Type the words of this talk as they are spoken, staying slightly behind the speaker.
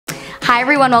Hi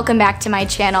everyone, welcome back to my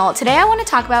channel. Today I want to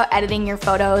talk about editing your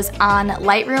photos on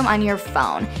Lightroom on your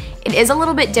phone. It is a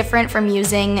little bit different from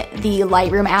using the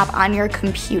Lightroom app on your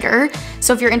computer.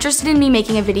 So if you're interested in me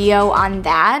making a video on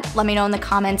that, let me know in the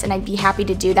comments and I'd be happy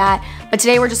to do that. But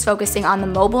today we're just focusing on the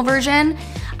mobile version.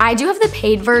 I do have the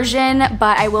paid version,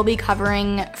 but I will be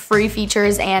covering free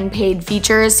features and paid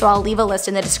features. So I'll leave a list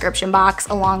in the description box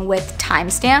along with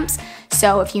timestamps.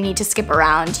 So if you need to skip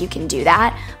around, you can do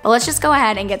that. But let's just go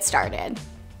ahead and get started.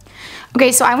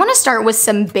 Okay, so I wanna start with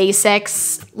some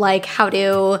basics, like how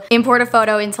to import a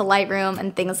photo into Lightroom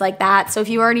and things like that. So if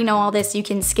you already know all this, you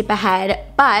can skip ahead,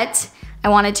 but I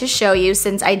wanted to show you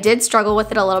since I did struggle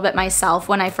with it a little bit myself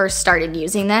when I first started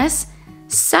using this.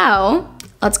 So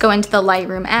let's go into the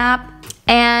Lightroom app,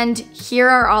 and here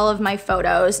are all of my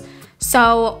photos.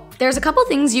 So there's a couple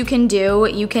things you can do.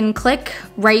 You can click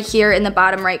right here in the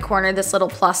bottom right corner, this little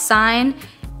plus sign,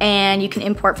 and you can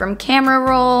import from camera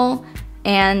roll,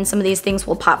 and some of these things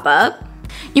will pop up.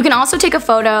 You can also take a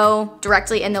photo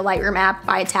directly in the Lightroom app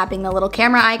by tapping the little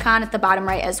camera icon at the bottom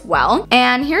right as well.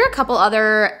 And here are a couple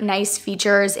other nice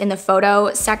features in the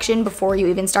photo section before you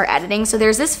even start editing. So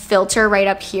there's this filter right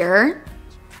up here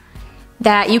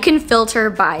that you can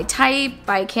filter by type,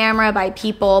 by camera, by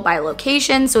people, by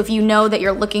location. So if you know that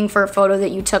you're looking for a photo that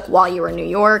you took while you were in New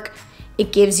York,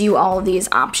 it gives you all of these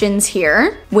options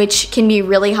here, which can be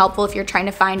really helpful if you're trying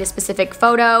to find a specific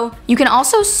photo. You can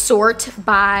also sort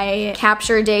by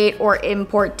capture date or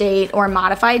import date or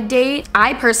modified date.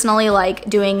 I personally like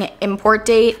doing import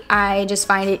date. I just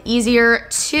find it easier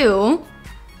to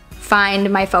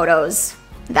find my photos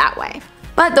that way.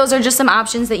 But those are just some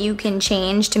options that you can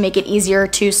change to make it easier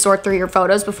to sort through your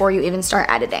photos before you even start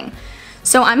editing.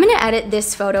 So I'm gonna edit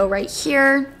this photo right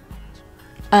here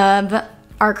of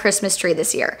our Christmas tree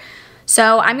this year.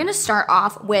 So I'm gonna start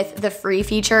off with the free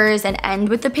features and end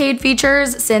with the paid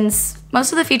features since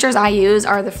most of the features I use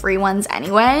are the free ones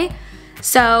anyway.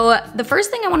 So the first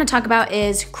thing I wanna talk about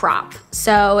is crop.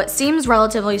 So it seems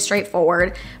relatively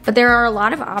straightforward, but there are a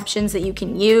lot of options that you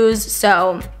can use.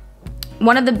 So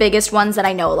one of the biggest ones that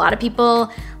I know a lot of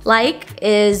people like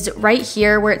is right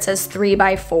here where it says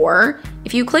 3:4.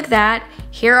 If you click that,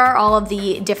 here are all of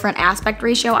the different aspect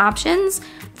ratio options.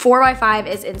 4:5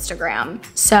 is Instagram.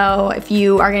 So if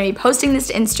you are gonna be posting this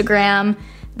to Instagram,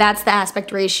 that's the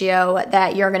aspect ratio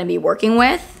that you're gonna be working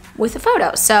with a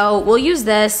photo. So we'll use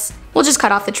this. We'll just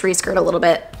cut off the tree skirt a little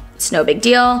bit. It's no big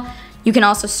deal. You can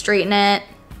also straighten it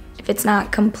if it's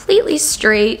not completely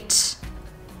straight.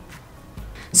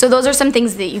 So those are some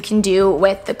things that you can do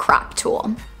with the crop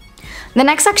tool. The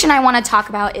next section I want to talk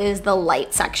about is the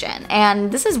light section.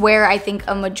 And this is where I think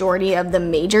a majority of the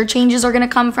major changes are going to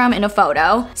come from in a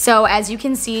photo. So as you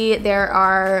can see, there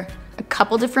are a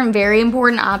couple different very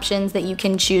important options that you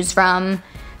can choose from.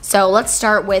 So let's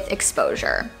start with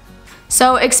exposure.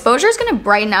 So exposure is going to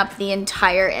brighten up the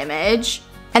entire image.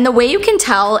 And the way you can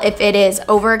tell if it is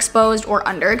overexposed or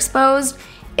underexposed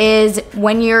is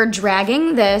when you're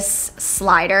dragging this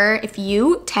slider, if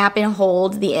you tap and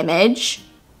hold the image,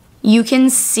 you can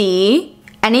see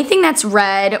anything that's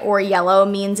red or yellow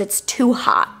means it's too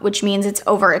hot, which means it's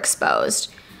overexposed.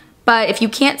 But if you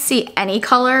can't see any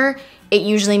color, it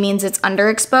usually means it's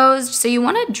underexposed. So you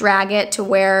want to drag it to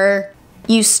where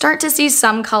you start to see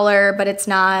some color, but it's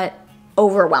not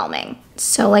overwhelming.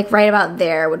 So like right about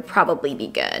there would probably be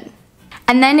good.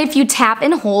 And then if you tap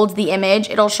and hold the image,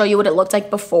 it'll show you what it looked like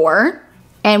before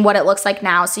and what it looks like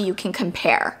now so you can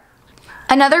compare.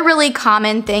 Another really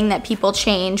common thing that people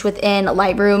change within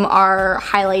Lightroom are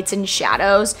highlights and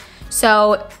shadows.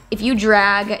 So if you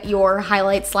drag your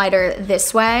highlight slider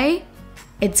this way,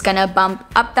 it's gonna bump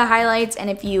up the highlights, and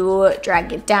if you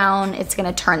drag it down, it's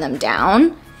gonna turn them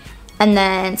down. And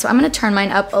then, so I'm gonna turn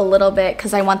mine up a little bit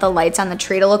because I want the lights on the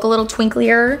tree to look a little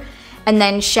twinklier. And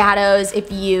then shadows,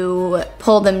 if you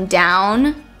pull them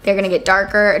down, they're gonna get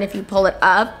darker, and if you pull it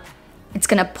up, it's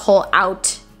gonna pull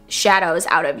out shadows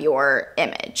out of your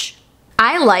image.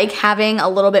 I like having a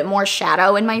little bit more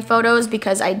shadow in my photos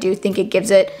because I do think it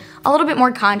gives it a little bit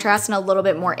more contrast and a little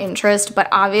bit more interest, but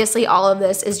obviously all of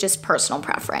this is just personal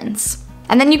preference.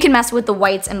 And then you can mess with the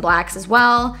whites and blacks as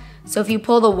well. So if you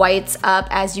pull the whites up,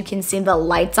 as you can see, the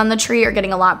lights on the tree are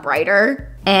getting a lot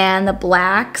brighter, and the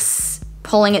blacks,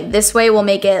 pulling it this way will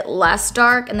make it less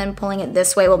dark, and then pulling it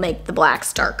this way will make the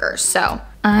blacks darker. So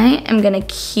I am gonna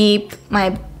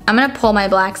I'm gonna pull my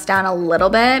blacks down a little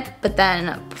bit, but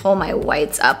then pull my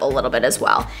whites up a little bit as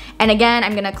well. And again,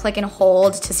 I'm gonna click and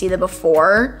hold to see the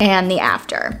before and the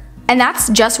after. And that's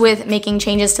just with making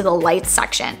changes to the lights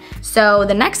section. So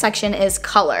the next section is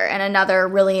color, and another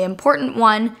really important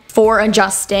one for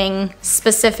adjusting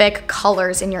specific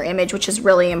colors in your image, which is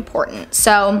really important.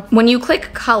 So when you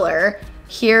click color,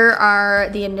 here are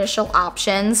the initial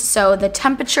options. So the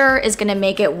temperature is gonna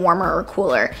make it warmer or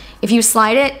cooler. If you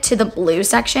slide it to the blue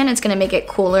section, it's gonna make it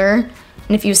cooler.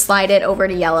 And if you slide it over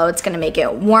to yellow, it's gonna make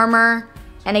it warmer.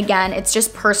 And again, it's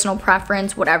just personal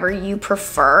preference, whatever you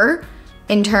prefer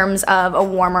in terms of a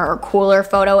warmer or cooler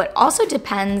photo. It also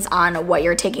depends on what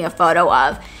you're taking a photo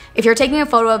of. If you're taking a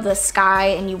photo of the sky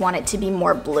and you want it to be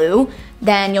more blue,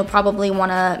 then you'll probably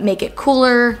wanna make it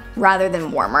cooler rather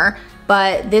than warmer.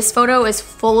 But this photo is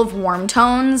full of warm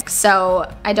tones,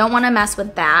 so I don't wanna mess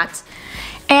with that.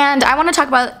 And I wanna talk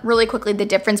about really quickly the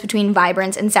difference between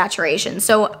vibrance and saturation.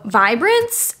 So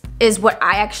vibrance is what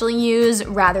I actually use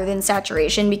rather than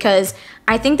saturation, because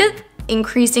I think that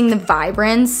increasing the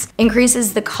vibrance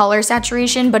increases the color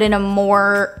saturation, but in a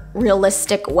more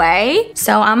realistic way.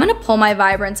 So I'm gonna pull my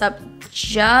vibrance up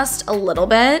just a little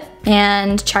bit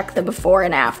and check the before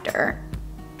and after.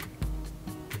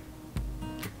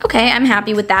 Okay, I'm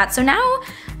happy with that. So now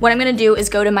what I'm gonna do is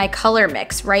go to my color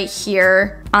mix right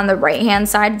here on the right-hand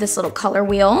side, this little color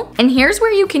wheel. And here's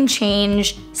where you can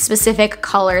change specific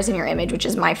colors in your image, which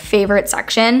is my favorite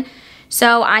section.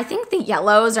 So I think the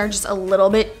yellows are just a little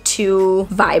bit too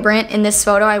vibrant in this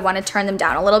photo. I wanna turn them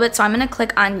down a little bit. So I'm gonna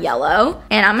click on yellow,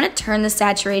 and I'm gonna turn the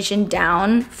saturation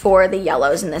down for the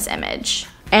yellows in this image.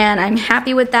 And I'm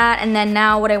happy with that. And then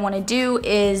now what I wanna do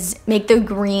is make the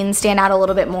green stand out a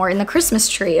little bit more in the Christmas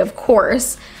tree, of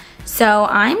course. So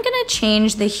I'm gonna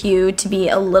change the hue to be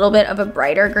a little bit of a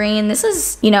brighter green. This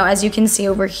is, you know, as you can see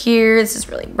over here, this is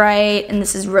really bright and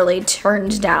this is really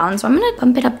turned down. So I'm gonna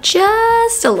bump it up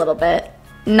just a little bit.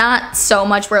 Not so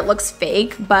much where it looks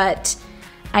fake, but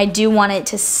I do want it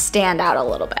to stand out a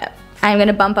little bit. I'm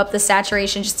gonna bump up the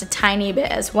saturation just a tiny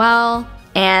bit as well,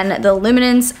 and the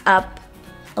luminance up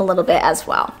a little bit as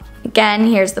well. Again,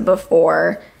 here's the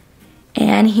before,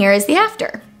 and here is the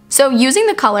after. So using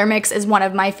the color mix is one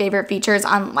of my favorite features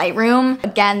on Lightroom.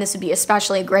 Again, this would be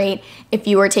especially great if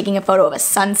you were taking a photo of a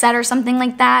sunset or something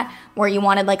like that, where you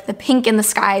wanted like the pink in the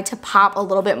sky to pop a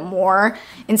little bit more.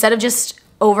 Instead of just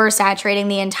oversaturating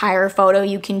the entire photo,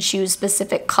 you can choose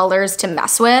specific colors to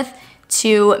mess with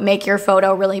to make your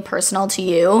photo really personal to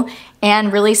you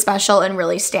and really special and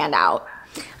really stand out.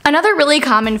 Another really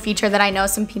common feature that I know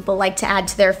some people like to add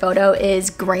to their photo is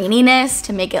graininess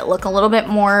to make it look a little bit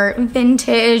more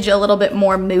vintage, a little bit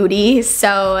more moody.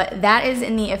 So that is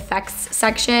in the effects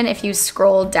section. If you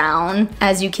scroll down,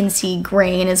 as you can see,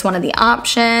 grain is one of the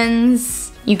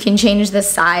options. You can change the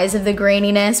size of the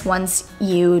graininess once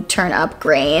you turn up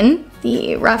grain,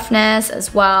 the roughness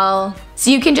as well.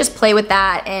 So you can just play with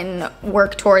that and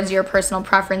work towards your personal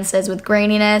preferences with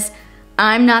graininess.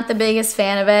 I'm not the biggest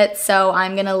fan of it, so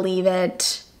I'm gonna leave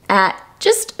it at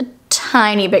just a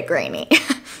tiny bit grainy.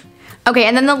 Okay,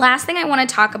 and then the last thing I wanna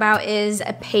talk about is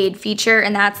a paid feature,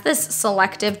 and that's this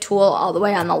selective tool all the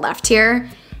way on the left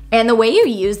here. And the way you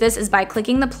use this is by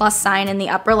clicking the plus sign in the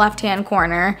upper left-hand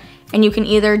corner, and you can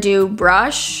either do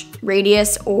brush,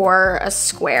 radius, or a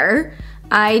square.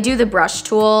 I do the brush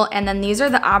tool, and then these are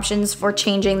the options for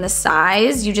changing the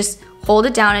size. You just hold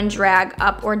it down and drag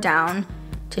up or down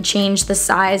to change the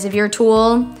size of your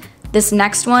tool. This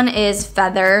next one is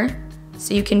feather,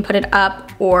 so you can put it up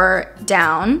or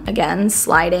down, again,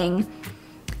 sliding.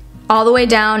 All the way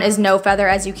down is no feather.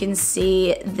 As you can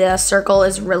see, the circle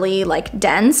is really like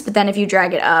dense, but then if you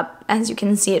drag it up, as you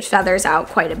can see, it feathers out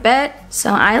quite a bit.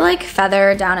 So I like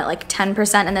feather down at like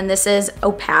 10%, and then this is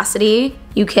opacity.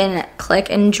 You can click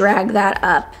and drag that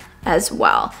up as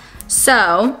well.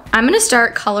 So I'm gonna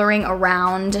start coloring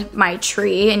around my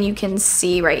tree, and you can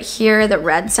see right here the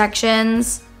red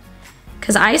sections,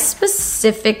 because I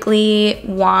specifically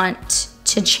want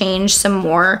to change some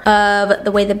more of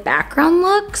the way the background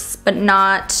looks, but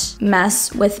not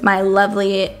mess with my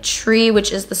lovely tree,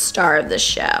 which is the star of the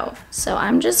show. So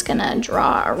I'm just gonna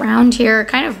draw around here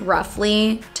kind of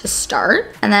roughly to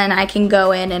start, and then I can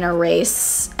go in and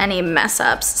erase any mess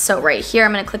ups. So right here,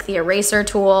 I'm gonna click the eraser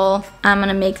tool. I'm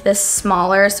gonna make this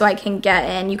smaller so I can get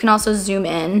in. You can also zoom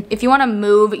in. If you wanna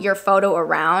move your photo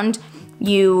around,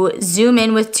 you zoom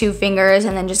in with 2 fingers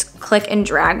and then just click and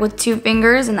drag with 2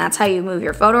 fingers, and that's how you move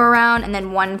your photo around, and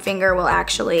then 1 finger will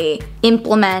actually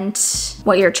implement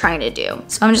what you're trying to do.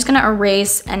 So I'm just gonna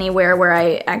erase anywhere where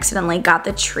I accidentally got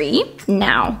the tree.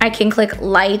 Now I can click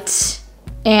light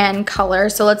and color.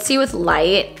 So let's see with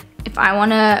light, if I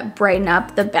wanna brighten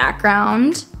up the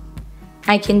background,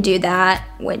 I can do that,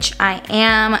 which I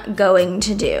am going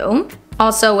to do.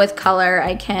 Also with color,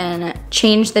 I can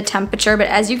change the temperature, but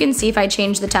as you can see, if I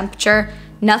change the temperature,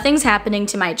 nothing's happening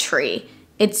to my tree.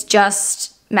 It's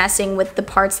just messing with the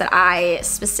parts that I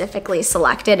specifically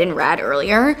selected in red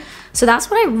earlier. So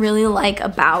that's what I really like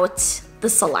about the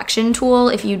selection tool.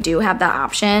 If you do have that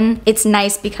option, it's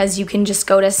nice because you can just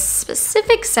go to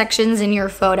specific sections in your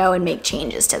photo and make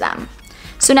changes to them.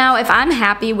 So now if I'm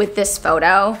happy with this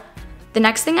photo, the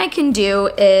next thing I can do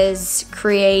is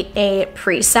create a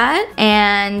preset.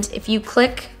 And if you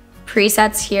click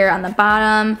presets here on the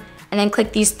bottom and then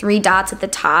click these 3 dots at the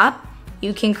top,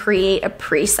 you can create a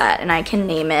preset, and I can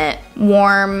name it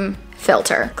warm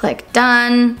filter. Click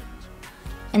done,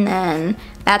 and then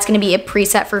that's gonna be a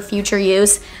preset for future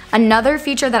use. Another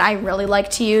feature that I really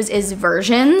like to use is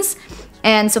versions.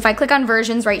 And so if I click on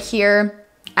versions right here,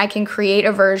 I can create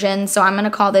a version. So I'm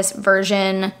gonna call this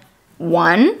version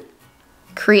 1,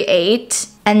 create,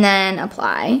 and then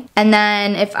apply. And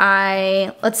then if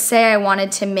let's say I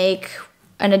wanted to make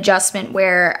an adjustment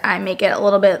where I make it a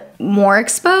little bit more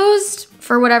exposed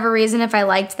for whatever reason, if I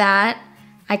liked that,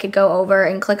 I could go over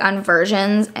and click on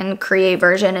versions and create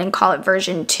version and call it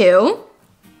version 2.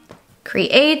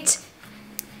 Create.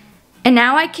 And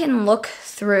now I can look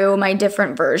through my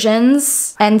different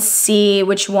versions and see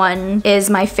which one is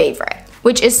my favorite,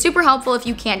 which is super helpful if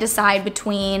you can't decide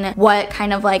between what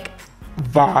kind of like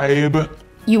vibe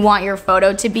you want your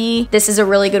photo to be. This is a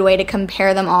really good way to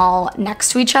compare them all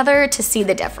next to each other to see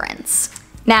the difference.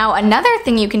 Now, another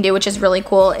thing you can do, which is really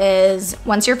cool, is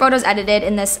once your photo's edited,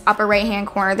 in this upper right-hand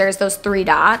corner, there's those 3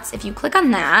 dots. If you click on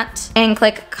that and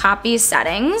click copy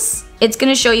settings, it's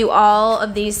gonna show you all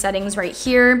of these settings right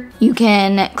here. You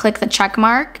can click the check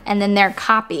mark and then they're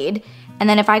copied. And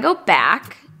then if I go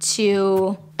back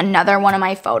to another one of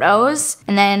my photos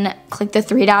and then click the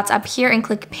 3 dots up here and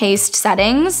click paste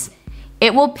settings,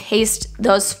 it will paste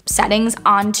those settings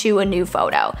onto a new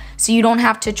photo. So you don't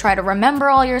have to try to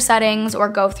remember all your settings or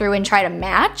go through and try to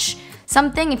match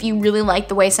something. If you really like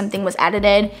the way something was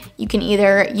edited, you can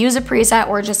either use a preset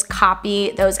or just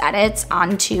copy those edits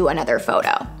onto another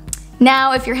photo.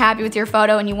 Now, if you're happy with your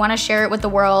photo and you wanna share it with the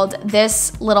world,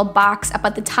 this little box up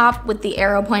at the top with the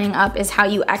arrow pointing up is how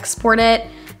you export it.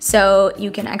 So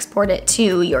you can export it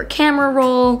to your camera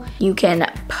roll, you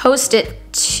can post it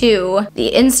to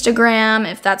the Instagram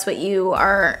if that's what you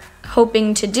are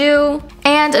hoping to do.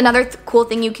 And another cool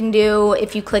thing you can do,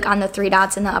 if you click on the 3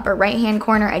 dots in the upper right-hand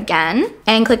corner again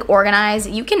and click organize,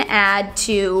 you can add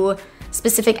to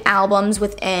specific albums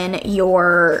within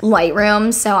your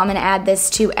Lightroom. So I'm gonna add this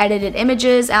to edited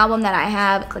images album that I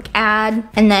have, click add.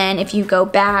 And then if you go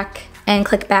back and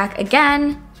click back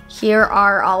again, here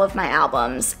are all of my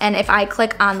albums. And if I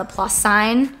click on the plus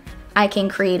sign, I can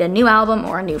create a new album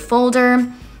or a new folder.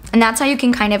 And that's how you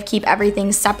can kind of keep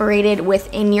everything separated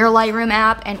within your Lightroom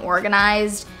app and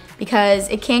organized, because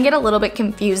it can get a little bit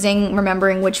confusing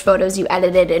remembering which photos you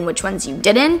edited and which ones you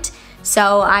didn't.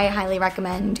 So I highly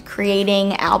recommend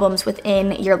creating albums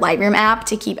within your Lightroom app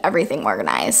to keep everything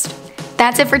organized.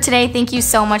 That's it for today. Thank you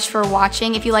so much for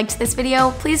watching. If you liked this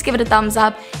video, please give it a thumbs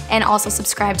up and also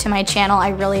subscribe to my channel. I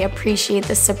really appreciate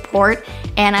the support,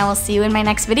 and I will see you in my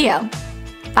next video.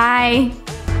 Bye.